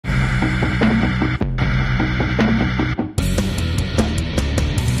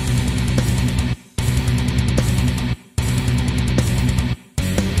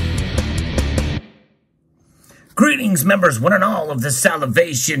Greetings, members, one and all of the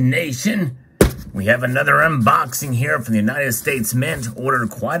Salivation Nation. We have another unboxing here from the United States Mint,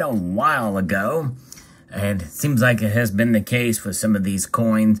 ordered quite a while ago. And it seems like it has been the case with some of these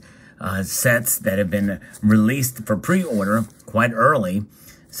coin sets that have been released for pre-order quite early,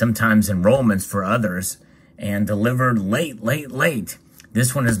 sometimes enrollments for others, and delivered late.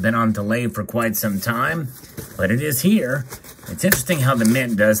 This one has been on delay for quite some time, but it is here. It's interesting how the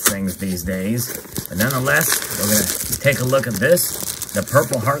Mint does things these days. But nonetheless, we're going to take a look at this, the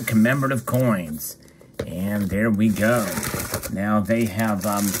Purple Heart commemorative coins. And there we go. Now, they have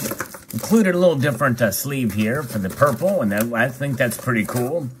included a little different sleeve here for the purple, and I think that's pretty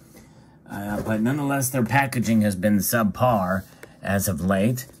cool. But nonetheless, their packaging has been subpar as of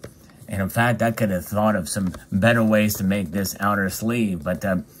late. And in fact, I could have thought of some better ways to make this outer sleeve, but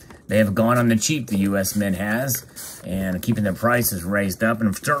they have gone on the cheap, the U.S. Mint has, and keeping their prices raised up.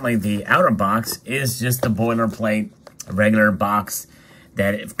 And certainly the outer box is just the boilerplate, regular box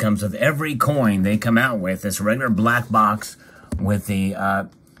that it comes with every coin they come out with. This regular black box with a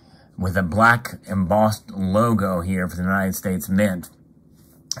black embossed logo here for the United States Mint.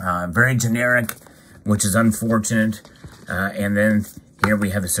 Very generic, which is unfortunate. And then here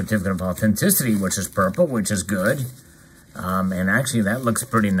we have a certificate of authenticity, which is purple, which is good. And actually, that looks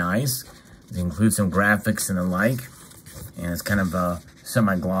pretty nice. It includes some graphics and the like. And it's kind of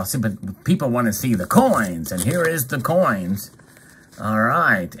semi-glossy, but people want to see the coins. And here is the coins. All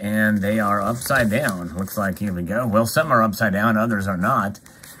right, and they are upside down. Looks like, here we go. Well, some are upside down, others are not.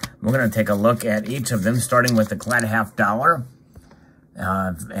 We're going to take a look at each of them, starting with the Clad $50.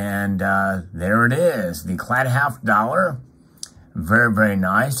 There it is, the Clad $50. Very, very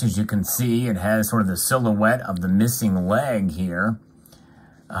nice. As you can see, it has sort of the silhouette of the missing leg here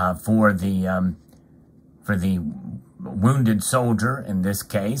for the wounded soldier in this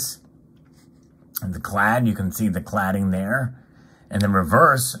case. And the clad, you can see the cladding there. And the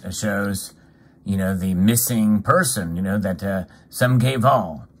reverse shows, you know, the missing person, you know, that some gave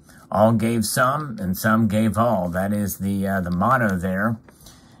all. All gave some, and some gave all. That is the motto there.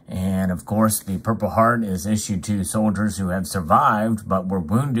 And, of course, the Purple Heart is issued to soldiers who have survived but were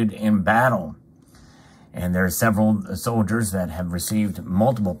wounded in battle. And there are several soldiers that have received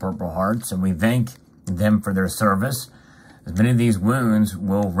multiple Purple Hearts, and we thank them for their service. As many of these wounds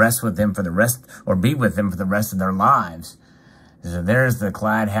will rest with them for the rest, or be with them for the rest of their lives. So there's the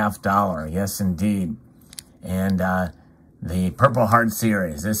Clad $50. Yes, indeed. And the Purple Heart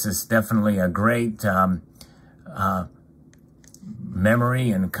series. This is definitely a great memory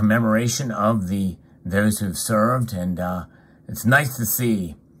and commemoration of those who've served, and it's nice to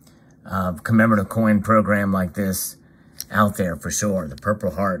see a commemorative coin program like this out there for sure, the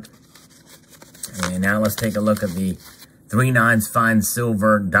Purple Heart. And now let's take a look at the 3/9 fine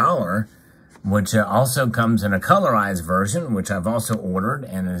silver dollar, which also comes in a colorized version, which I've also ordered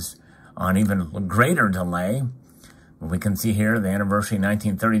and is on even greater delay. We can see here the anniversary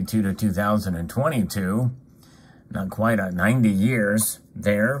 1932 to 2022. Not quite 90 years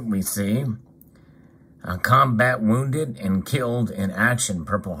there, we see. Combat wounded and killed in action,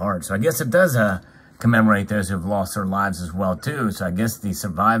 Purple Heart. So I guess it does commemorate those who've lost their lives as well, too. So I guess the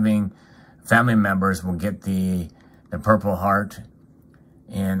surviving family members will get the Purple Heart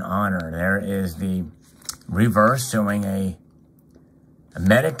in honor. There is the reverse showing a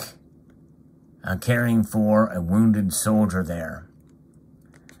medic caring for a wounded soldier there.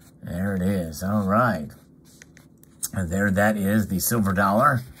 There it is. All right. And there that is the silver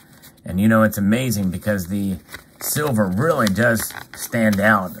dollar. And you know, it's amazing because the silver really does stand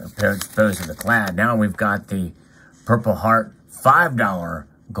out as opposed to the Clad. Now we've got the Purple Heart $5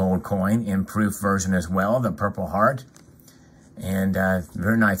 gold coin in proof version as well, the Purple Heart. And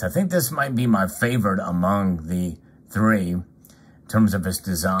very nice. I think this might be my favorite among the three in terms of its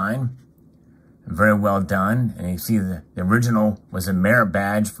design. Very well done. And you see the original was a merit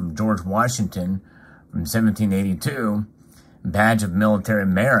badge from George Washington from 1782, badge of military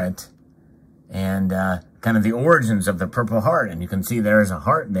merit, and kind of the origins of the Purple Heart. And you can see there's a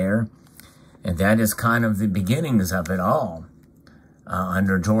heart there, and that is kind of the beginnings of it all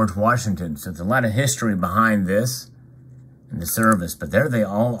under George Washington. So there's a lot of history behind this in the service, but there they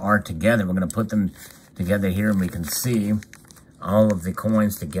all are together. We're going to put them together here, and we can see all of the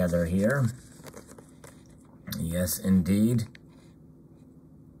coins together here. Yes, indeed.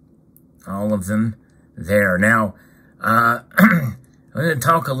 All of them there. Now, I'm going to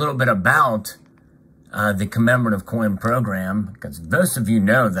talk a little bit about the commemorative coin program, because most of you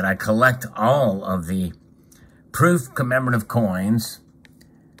know that I collect all of the proof commemorative coins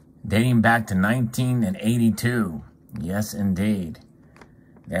dating back to 1982. Yes, indeed.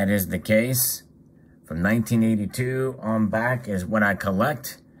 That is the case. From 1982 on back is what I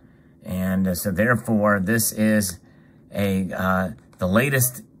collect. And so therefore, this is the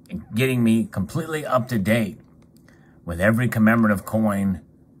latest, getting me completely up to date with every commemorative coin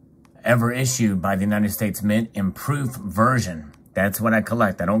ever issued by the United States Mint in proof version. That's what I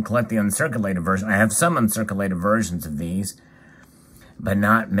collect. I don't collect the uncirculated version. I have some uncirculated versions of these, but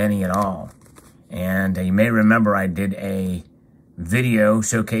not many at all. And you may remember I did a video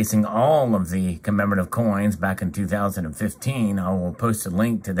showcasing all of the commemorative coins back in 2015. I will post a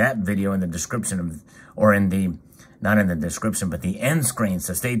link to that video in the description or in the, not in the description, but the end screen.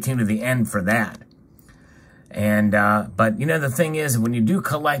 So stay tuned to the end for that. And, but you know, the thing is, when you do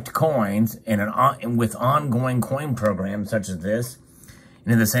collect coins with ongoing coin programs such as this,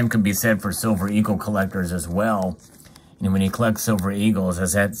 you know, the same could be said for Silver Eagle collectors as well. You know, when you collect Silver Eagles,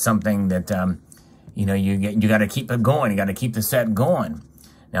 is that something that, you know, you got to keep it going. You got to keep the set going.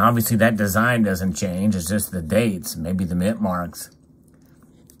 Now, obviously, that design doesn't change. It's just the dates, maybe the mint marks.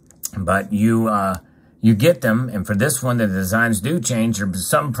 But you get them, and for this one, the designs do change. There are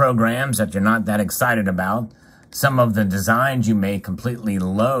some programs that you're not that excited about. Some of the designs you may completely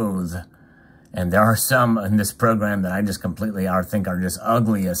loathe. And there are some in this program that I just completely think are just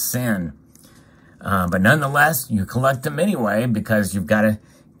ugly as sin. But nonetheless, you collect them anyway because you've got to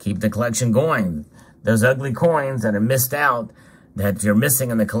keep the collection going. Those ugly coins that are missed out, that you're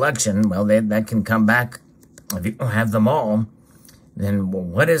missing in the collection, well, that can come back if you don't have them all. Then, well,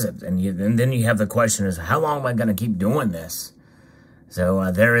 what is it? And then you have the question is, how long am I going to keep doing this?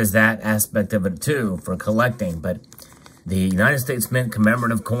 So there is that aspect of it too for collecting. But the United States Mint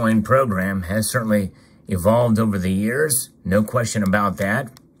commemorative coin program has certainly evolved over the years. No question about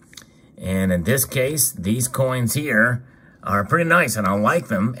that. And in this case, these coins here are pretty nice, and I like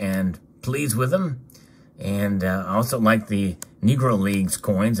them and pleased with them. And I also like the Negro Leagues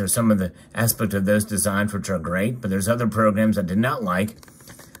coins. There's some of the aspect of those designs which are great, but there's other programs I did not like.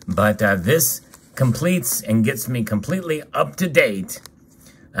 But this completes and gets me completely up to date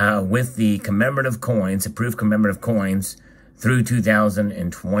with the commemorative coins, approved commemorative coins through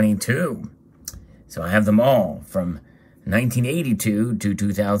 2022. So I have them all from 1982 to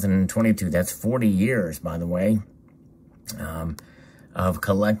 2022. That's 40 years, by the way, of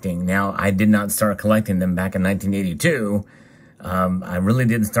collecting. Now, I did not start collecting them back in 1982. I really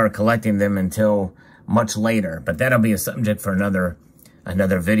didn't start collecting them until much later, but that'll be a subject for another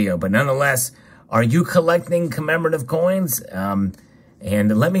video. But nonetheless, are you collecting commemorative coins? And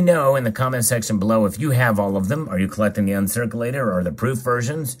let me know in the comment section below if you have all of them. Are you collecting the uncirculated or the proof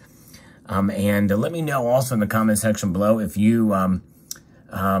versions? And let me know also in the comment section below if you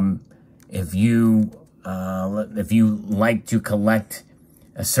like to collect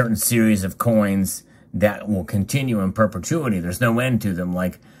a certain series of coins that will continue in perpetuity. There's no end to them.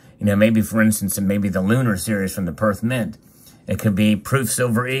 Like, you know, maybe for instance, it may be the Lunar series from the Perth Mint. It could be proof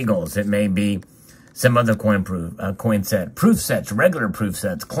Silver Eagles. It may be some other coin set. Proof sets, regular proof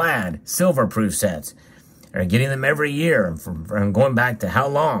sets, Clad, silver proof sets. Are getting them every year from going back to how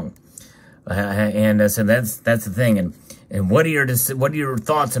long? So that's the thing. And what are your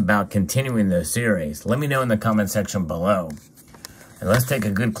thoughts about continuing the series? Let me know in the comment section below. And let's take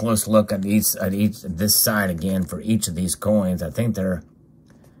a good close look at this side again for each of these coins. I think they're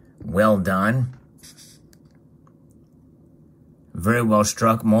well done. Very well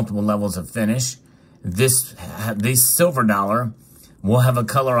struck, multiple levels of finish. This silver dollar will have a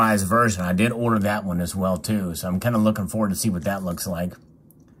colorized version. I did order that one as well too. So I'm kind of looking forward to see what that looks like.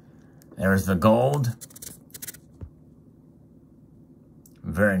 There's the gold.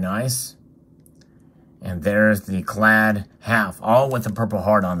 Very nice. And there's the Clad half, all with a purple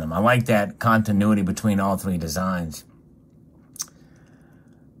heart on them. I like that continuity between all three designs.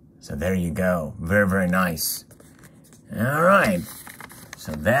 So there you go. Very, very nice. All right.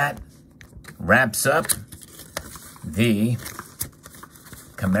 So that wraps up the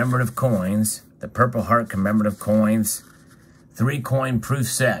commemorative coins, the Purple Heart commemorative coins, 3-coin proof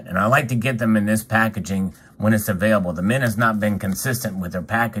set. And I like to get them in this packaging when it's available. The Mint has not been consistent with their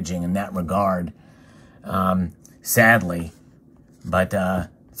packaging in that regard, sadly. But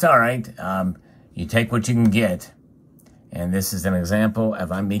it's all right. You take what you can get. And this is an example of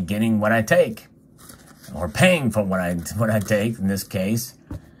me getting what I take, or paying for what I take in this case.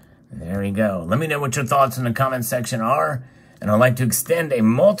 There you go. Let me know what your thoughts in the comment section are. And I'd like to extend a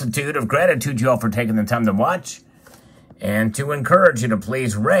multitude of gratitude to you all for taking the time to watch, and to encourage you to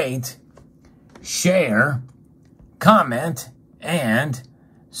please rate share, comment, and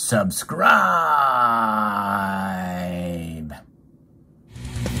subscribe.